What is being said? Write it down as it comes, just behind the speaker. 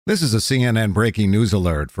This is a CNN breaking news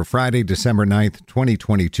alert for Friday, December 9th,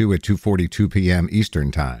 2022 at 2:42 p.m. Eastern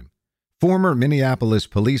Time. Former Minneapolis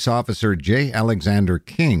police officer J. Alexander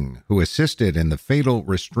Kueng, who assisted in the fatal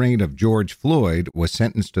restraint of George Floyd, was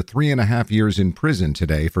sentenced to 3.5 years in prison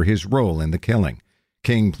today for his role in the killing.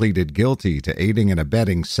 Kueng pleaded guilty to aiding and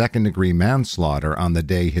abetting second-degree manslaughter on the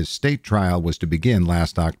day his state trial was to begin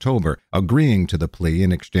last October, agreeing to the plea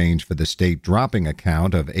in exchange for the state dropping a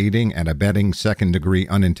count of aiding and abetting second-degree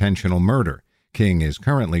unintentional murder. Kueng is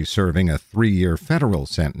currently serving a 3-year federal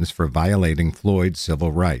sentence for violating Floyd's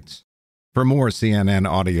civil rights. For more CNN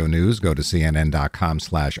audio news, go to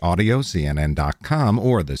cnn.com/audio, cnn.com,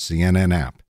 or the CNN app.